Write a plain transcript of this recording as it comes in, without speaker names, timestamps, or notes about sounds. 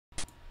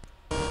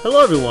Hello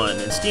everyone,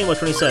 it's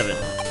Steam127.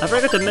 I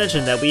forgot to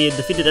mention that we had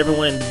defeated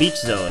everyone in the beach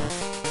zone.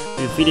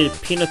 We defeated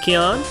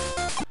Pinocchion,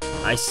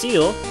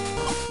 Iceal,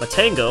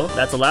 Matango,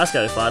 that's the last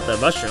guy we fought, the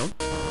mushroom,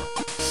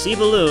 Sea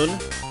Balloon,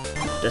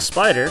 the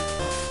Spider,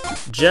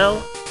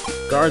 Gel,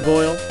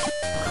 Gargoyle,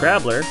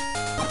 Crabbler,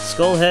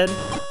 Skullhead,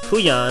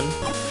 Puyan,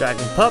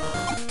 Dragon Pup,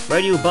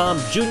 Radio Bomb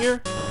Jr.,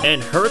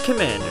 and her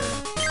commander.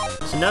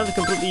 So now we've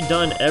completely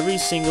done every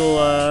single,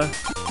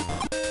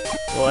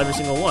 every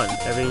single one.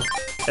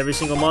 Every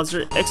single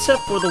monster,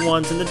 except for the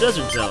ones in the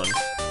desert zone.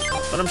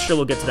 But I'm sure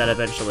we'll get to that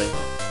eventually.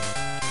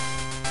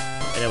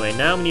 Anyway,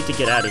 now we need to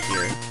get out of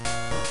here.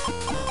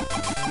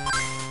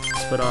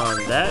 Let's put on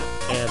that,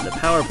 and the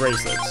power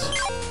bracelets.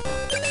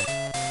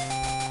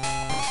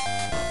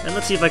 And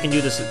let's see if I can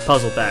do this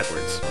puzzle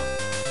backwards.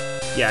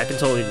 Yeah, I can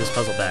totally do this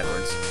puzzle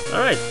backwards.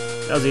 Alright,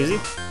 that was easy.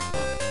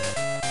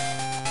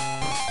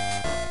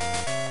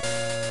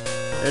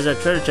 There's that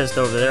treasure chest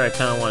over there I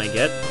kinda wanna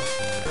get.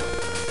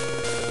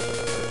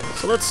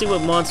 So let's see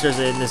what monsters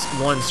are in this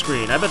one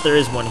screen. I bet there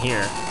is one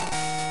here.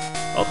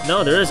 Oh,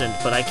 no, there isn't,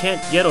 but I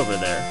can't get over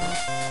there.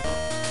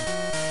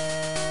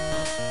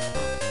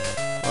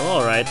 Well,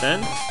 alright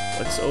then.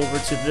 Let's over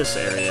to this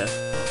area.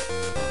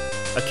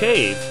 A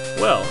cave.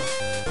 Well,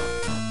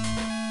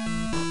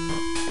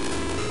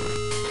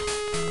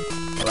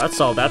 that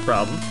solved that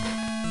problem.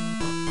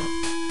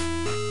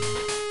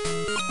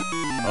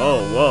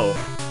 Oh, whoa.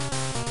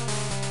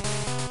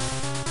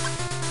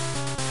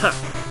 Huh.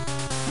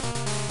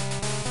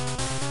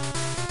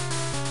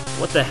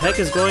 What the heck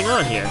is going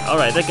on here?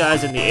 Alright, that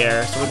guy's in the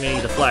air, so we're gonna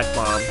need a flak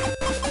bomb.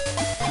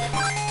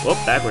 Whoop,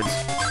 backwards.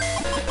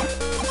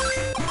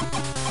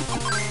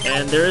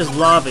 And there is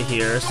lava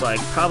here, so I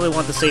probably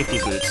want the safety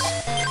boots.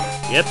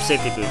 Yep,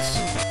 safety boots.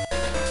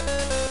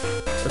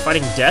 We're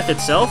fighting death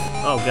itself?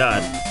 Oh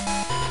god.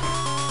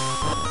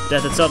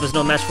 Death itself is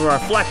no match for our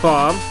flak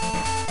bomb.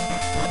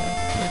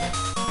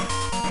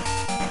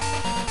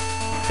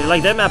 Do you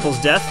like them apples,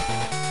 Death?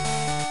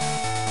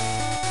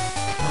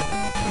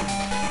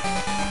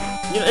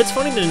 You know, it's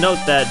funny to note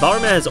that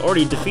Bomberman has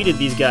already defeated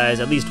these guys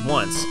at least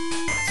once,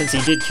 since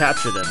he did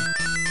capture them.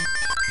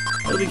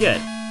 What do we get?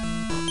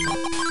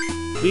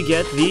 We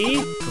get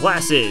the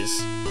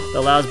glasses that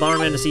allows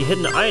Bomberman to see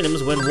hidden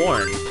items when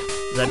worn.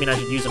 Does that mean I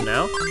should use them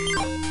now?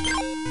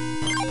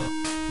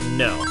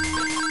 No.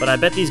 But I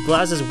bet these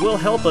glasses will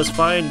help us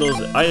find those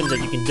items that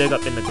you can dig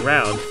up in the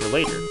ground for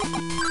later.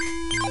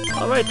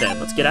 Alright then,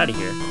 let's get out of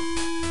here.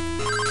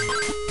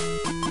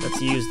 Let's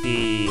use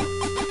the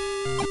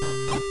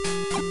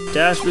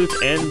dash boots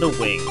and the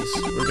wings.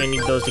 We're gonna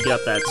need those to get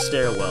up that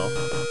stairwell.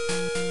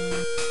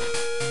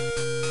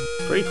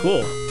 Pretty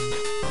cool.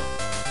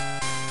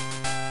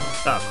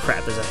 Oh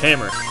crap, there's a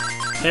hammer.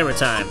 Hammer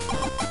time.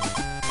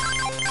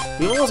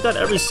 We almost got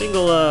every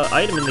single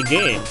item in the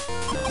game.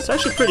 It's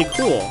actually pretty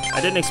cool.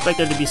 I didn't expect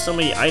there to be so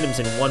many items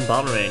in one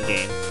Bomberman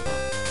game.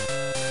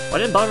 Why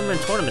didn't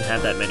Bomberman Tournament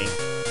have that many?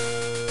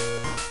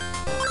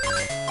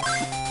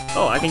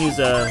 Oh, I can use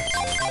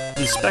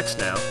these specs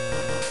now.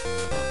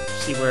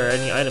 See where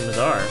any items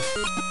are.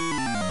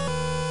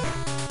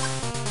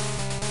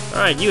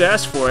 Alright, you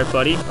asked for it,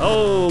 buddy.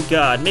 Oh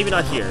god, maybe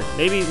not here.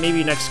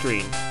 Maybe next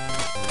screen.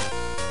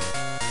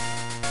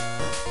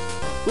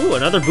 Ooh,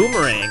 another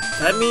boomerang.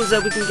 That means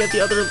that we can get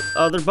the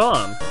other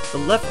bomb. The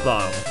left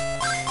bomb.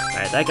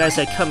 Alright, that guy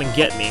said come and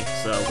get me,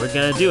 so we're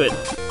gonna do it.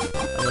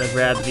 I'm gonna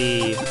grab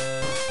the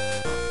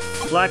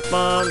flak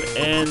bomb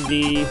and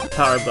the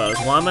power buzz.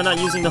 Why am I not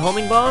using the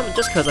homing bomb?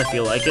 Just because I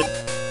feel like it.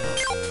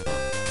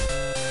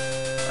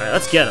 Alright,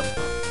 let's get him.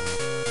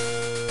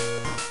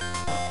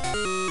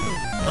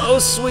 Oh,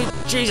 sweet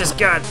Jesus,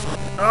 God.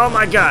 Oh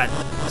my god.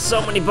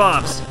 So many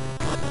bombs.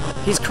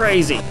 He's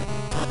crazy.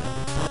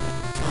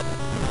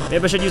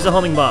 Maybe I should use the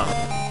homing bomb.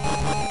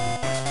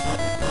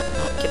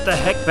 Get the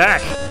heck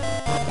back.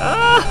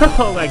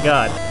 Oh my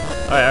god.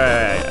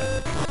 Alright.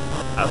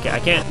 Okay, I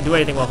can't do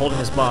anything while holding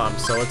this bomb,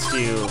 so let's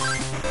do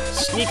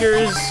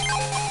sneakers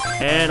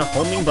and a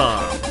homing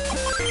bomb.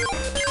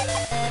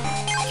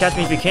 Catch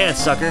me if you can,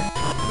 sucker.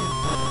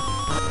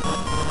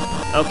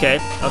 Okay,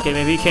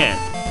 maybe you can.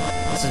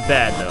 This is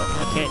bad, though.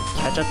 I can't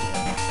catch up to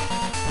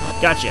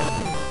him. Gotcha.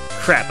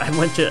 Crap, I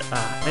went to...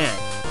 Ah, man.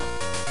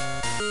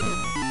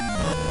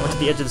 I went to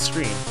the edge of the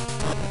screen.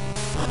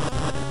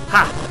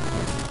 Ha!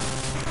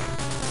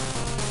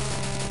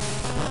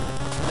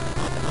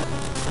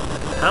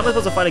 How am I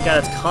supposed to fight a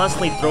guy that's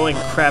constantly throwing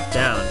crap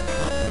down?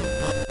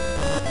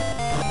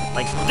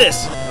 Like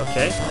this!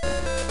 Okay.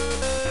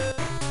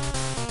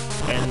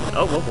 And...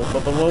 Oh,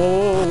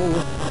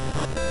 whoa.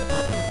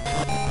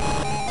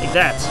 Take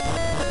that.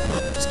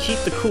 Just keep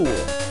the cool.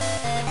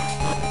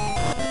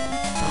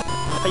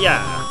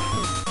 Hiya!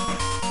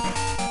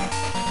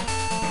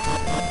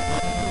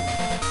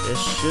 This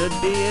should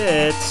be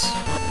it.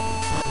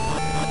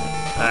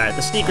 Alright,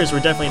 the sneakers were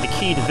definitely the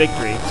key to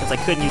victory, since I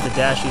couldn't use the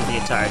dash the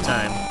entire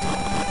time.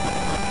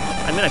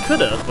 I mean, I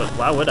could've, but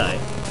why would I?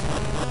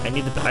 I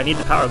need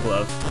the power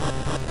glove.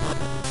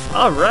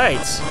 Alright!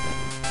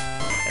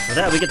 And for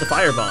that, we get the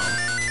fire bomb.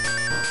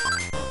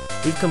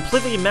 we've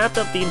completely mapped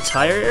up the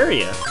entire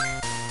area.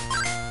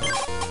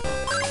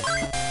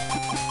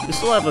 We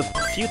still have a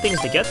few things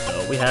to get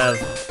though. We have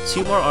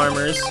 2 more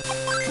armors,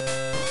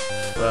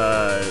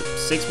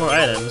 6 more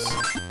items,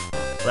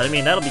 but I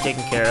mean that'll be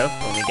taken care of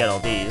when we get all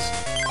these.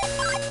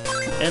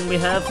 And we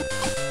have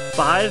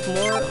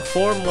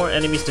 4 more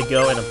enemies to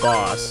go and a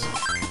boss.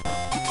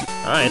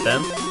 Alright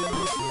then.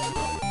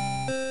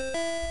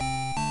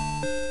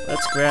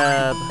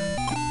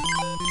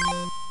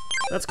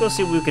 Let's go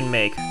see what we can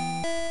make.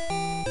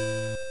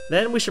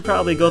 Then we should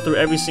probably go through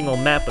every single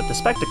map with the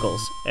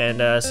spectacles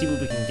and see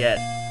what we can get.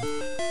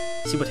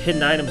 See what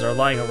hidden items are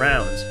lying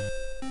around.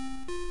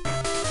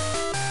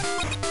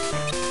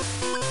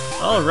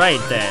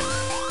 Alright then.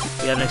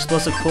 We have an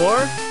explosive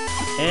core,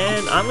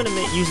 and I'm gonna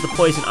use the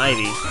poison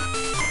ivy.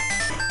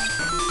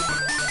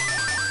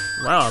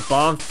 Wow, a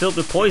bomb filled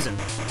with poison.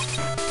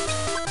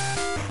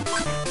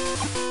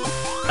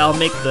 I'll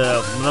make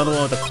another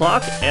one with the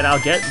clock, and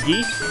I'll get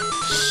the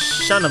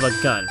son of a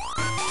gun.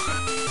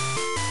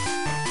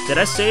 Did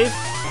I save?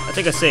 I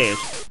think I saved.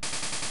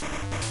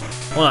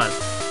 Hold on.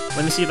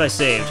 Let me see if I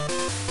saved.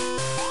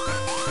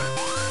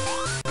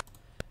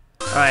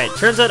 Alright,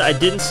 turns out I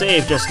didn't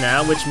save just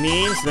now, which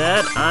means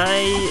that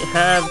I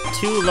have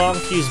 2 long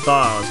fuse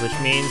bombs, which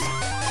means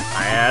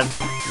I have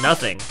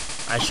nothing.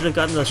 I should have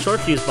gotten the short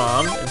fuse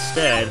bomb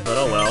instead, but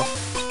oh well.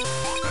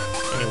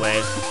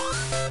 Anyway.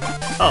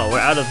 Oh, we're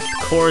out of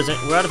cores,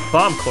 we're out of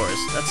bomb cores.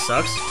 That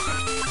sucks.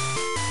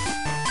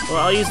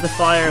 Well, I'll use the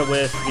fire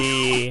with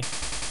the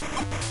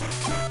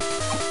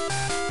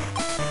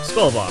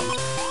skull bomb.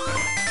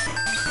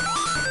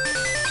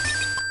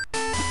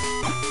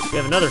 We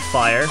have another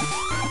fire.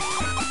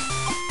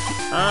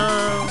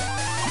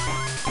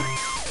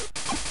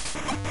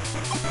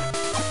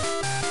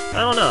 I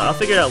don't know, I'll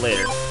figure it out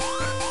later.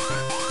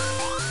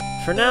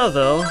 For now,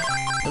 though,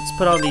 let's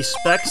put on these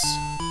specs.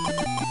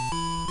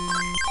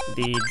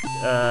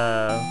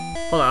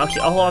 Hold on,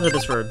 I'll hold on to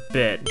this for a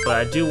bit, but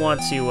I do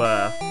want to,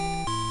 I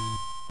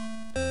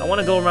want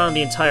to go around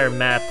the entire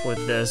map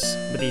with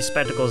these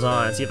spectacles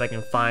on and see if I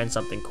can find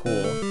something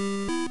cool.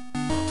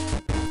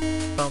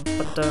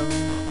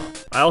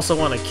 I also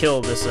want to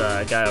kill this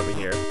guy over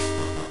here.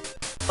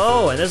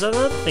 Oh, and there's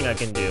another thing I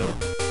can do.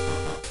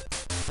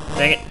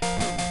 Dang it.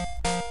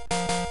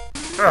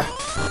 Ugh.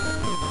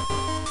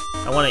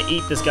 I want to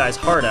eat this guy's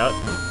heart out.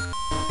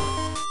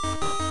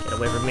 Get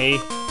away from me.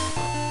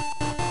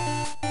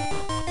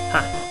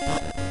 Ha!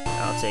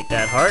 I'll take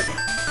that heart.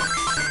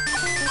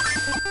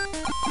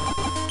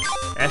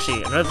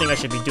 Actually, another thing I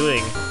should be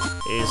doing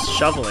is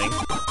shoveling.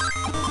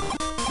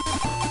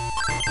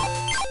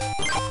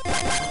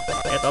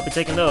 Yep, I'll be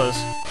taking those.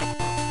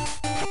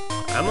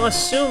 I'm gonna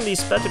assume these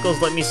spectacles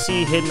let me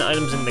see hidden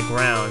items in the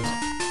ground.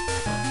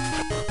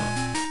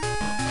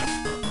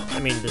 I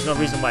mean, there's no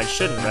reason why it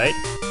shouldn't, right?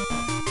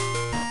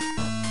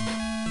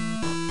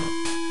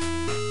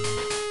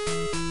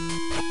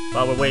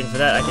 While we're waiting for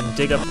that, I can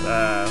dig up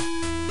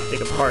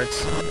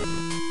hearts.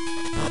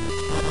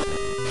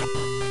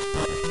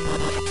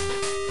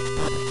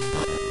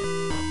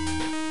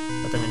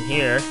 Nothing in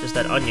here, just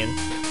that onion.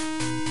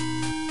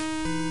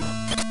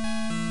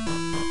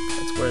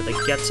 That's where the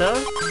geta.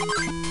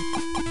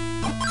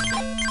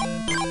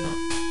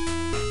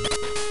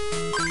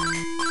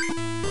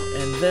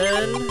 And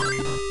then,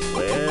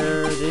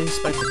 where are the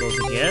spectacles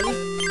again?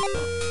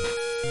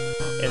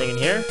 Anything in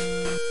here?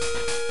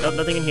 Nope,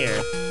 nothing in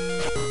here.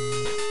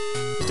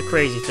 Just a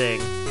crazy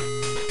thing.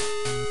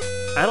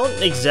 I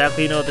don't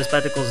exactly know what the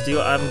spectacles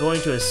do. I'm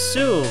going to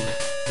assume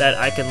that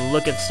I can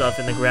look at stuff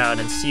in the ground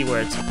and see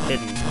where it's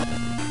hidden.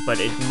 But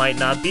it might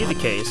not be the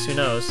case. Who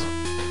knows?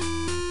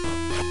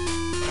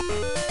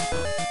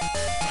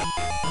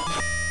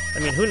 I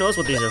mean, who knows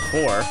what these are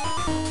for?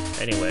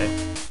 Anyway.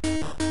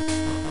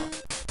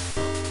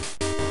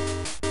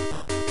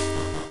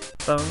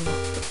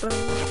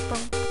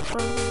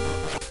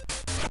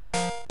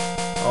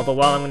 All the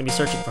while I'm going to be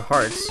searching for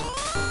hearts.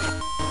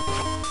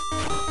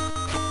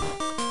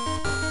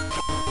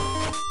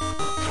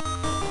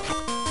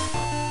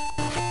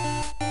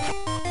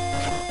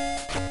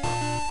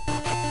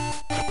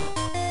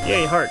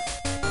 Yay, heart!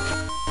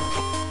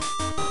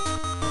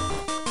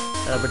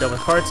 We're done with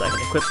hearts, I can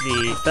equip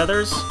the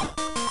feathers.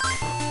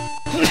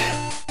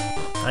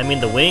 I mean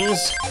the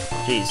wings.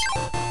 Jeez.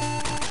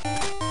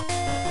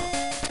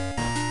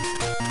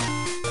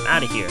 I'm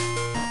out of here.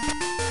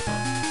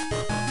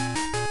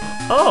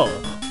 Oh!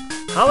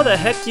 How the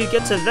heck do you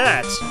get to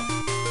that?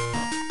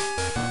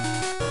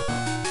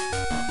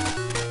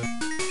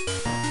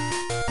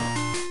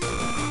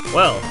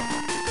 Well,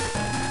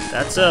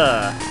 that's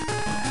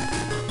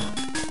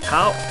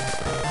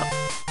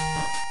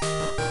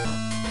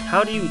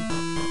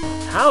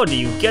How do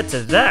you get to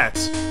that?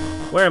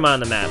 Where am I on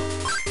the map?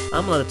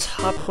 I'm on the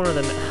top corner of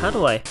the map. How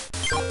do I?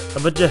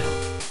 What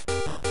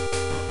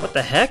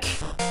the heck?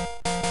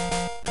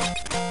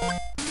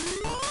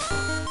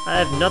 I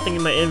have nothing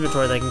in my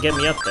inventory that can get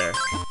me up there.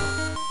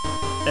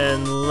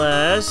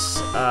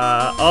 Unless,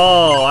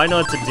 oh, I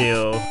know what to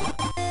do.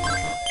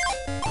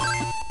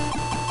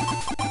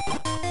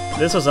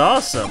 This was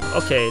awesome.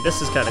 Okay,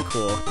 this is kind of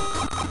cool.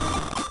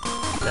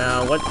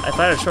 Now, what if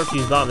I had a short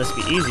fuse bomb? This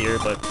would be easier,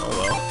 but oh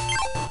well.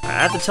 I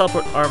have to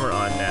teleport armor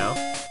on now.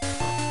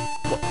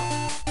 What?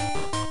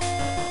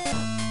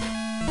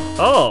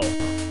 Oh,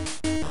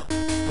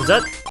 was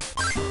that?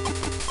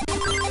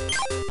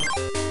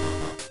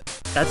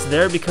 That's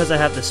there because I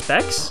have the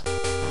specs?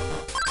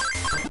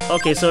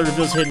 Okay, so it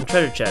reveals hidden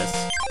treasure chests.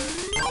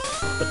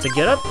 But to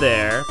get up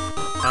there,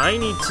 I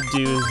need to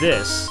do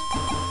this.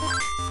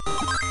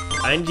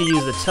 I need to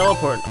use the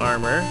teleport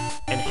armor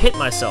and hit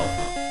myself.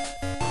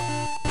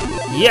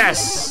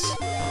 Yes!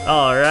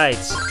 Alright.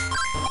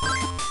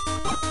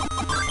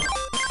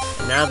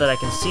 And now that I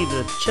can see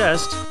the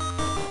chest,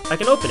 I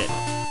can open it.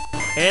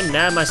 And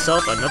nab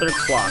myself another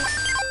clock.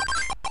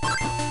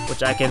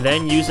 Which I can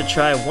then use to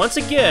try once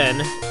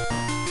again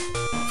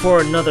for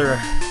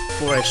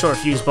a short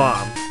fuse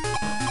bomb.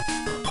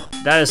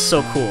 That is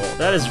so cool.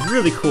 That is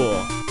really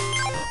cool.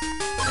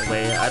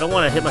 Anyway, I don't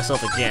want to hit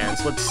myself again,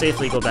 so let's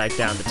safely go back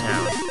down to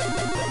town.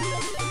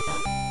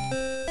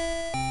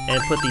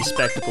 And put these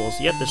spectacles.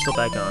 Yep, they're still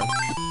back on.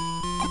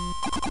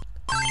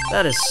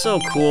 That is so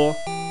cool.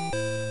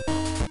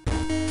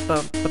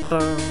 Bum, ba,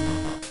 bum.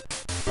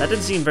 That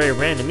didn't seem very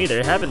random either.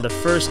 It happened the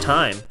first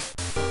time.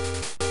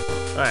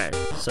 Alright,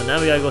 so now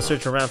we gotta go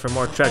search around for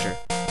more treasure.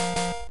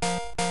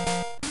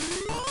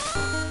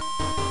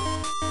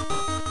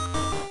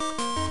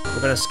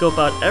 We're gonna scope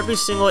out every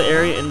single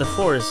area in the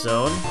forest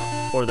zone,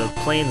 or the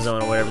plain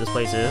zone, or whatever this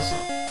place is.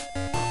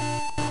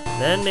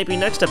 Then maybe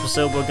next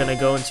episode we're gonna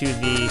go into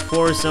the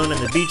forest zone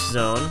and the beach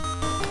zone.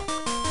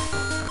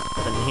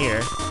 Nothing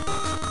here.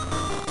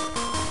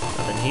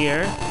 Nothing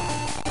here.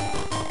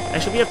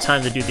 Actually, we have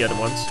time to do the other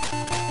ones.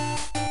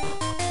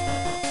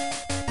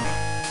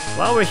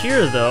 While we're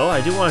here, though, I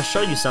do want to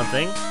show you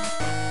something.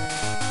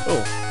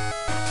 Oh.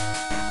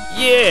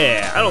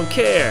 Yeah! I don't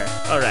care!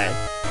 Alright.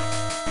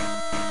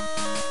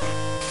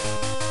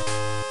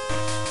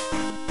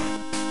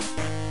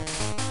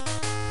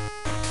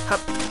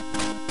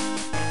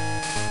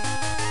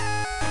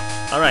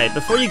 Alright,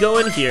 before you go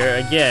in here,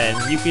 again,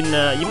 you can,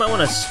 you might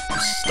want to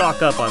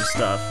stock up on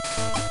stuff.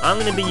 I'm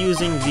going to be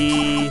using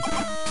the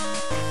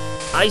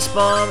Ice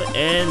Bomb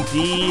and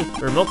the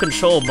Remote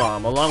Control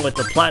Bomb, along with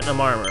the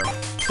Platinum Armor.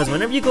 Because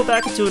whenever you go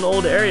back into an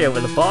old area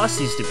where the boss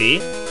used to be,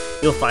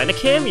 you'll find a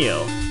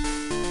cameo.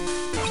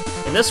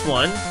 In this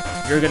one,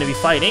 you're going to be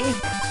fighting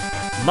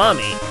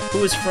Mami,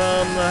 who is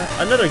from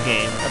another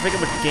game. I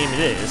forget what game it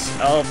is.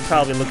 I'll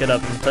probably look it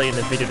up and tell you in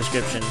the video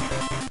description.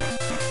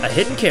 A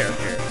hidden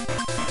character.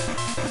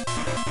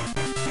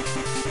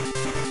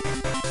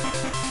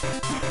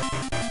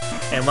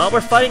 And while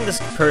we're fighting this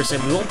person,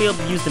 we won't be able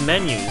to use the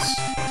menus.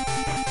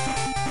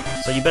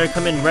 So you better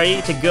come in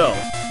ready to go.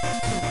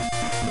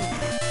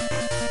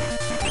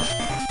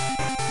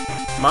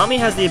 Mami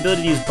has the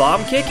ability to use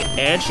Bomb Kick,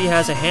 and she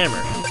has a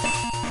hammer.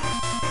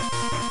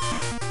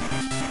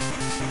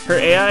 Her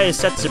AI is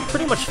set to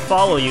pretty much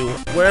follow you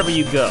wherever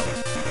you go.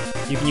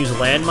 You can use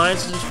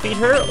landmines to defeat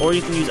her, or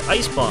you can use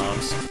ice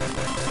bombs.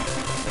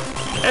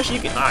 Actually,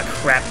 you can— ah,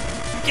 crap.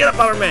 Get up,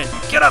 Bomberman!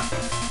 Get up!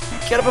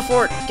 Get up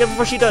before— get up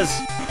before she does!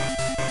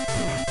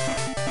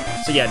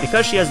 So yeah,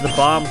 because she has the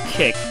Bomb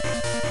Kick,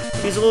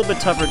 she's a little bit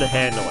tougher to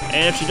handle.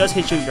 And if she does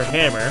hit you with your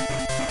hammer,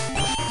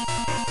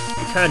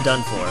 you're kind of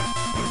done for.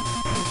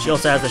 She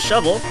also has the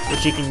shovel, which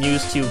she can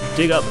use to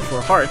dig up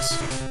for hearts.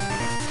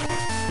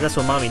 That's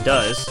what Mami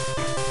does.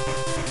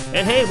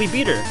 And hey, we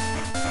beat her!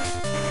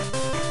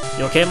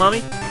 You okay,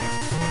 Mami?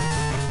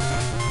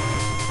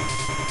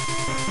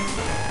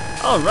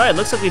 Alright,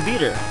 looks like we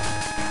beat her.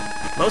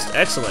 Most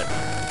excellent.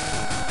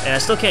 And I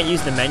still can't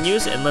use the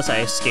menus unless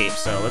I escape,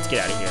 so let's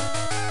get out of here.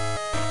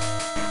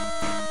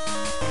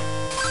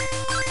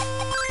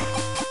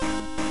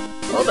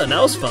 Well then,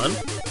 that was fun.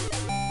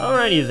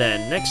 Alrighty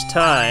then, next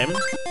time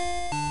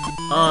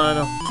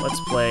on Let's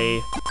Play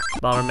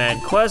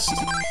Bomberman Quest,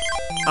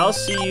 I'll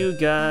see you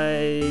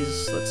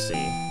guys— let's see.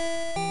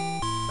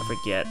 I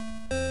forget.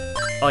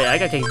 Oh yeah, I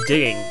gotta take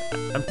digging.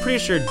 I'm pretty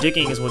sure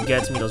digging is what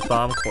gets me those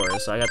bomb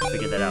cores, so I got to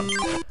figure that out.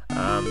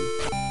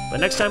 But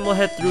next time we'll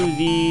head through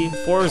the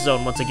forest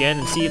zone once again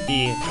and see if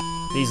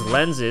these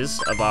lenses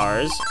of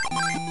ours,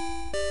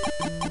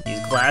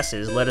 these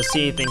glasses, let us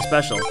see anything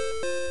special.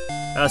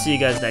 I'll see you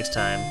guys next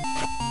time.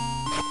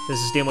 This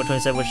is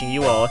Steamboat27 wishing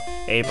you all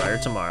a brighter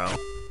tomorrow.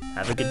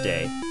 Have a good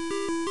day.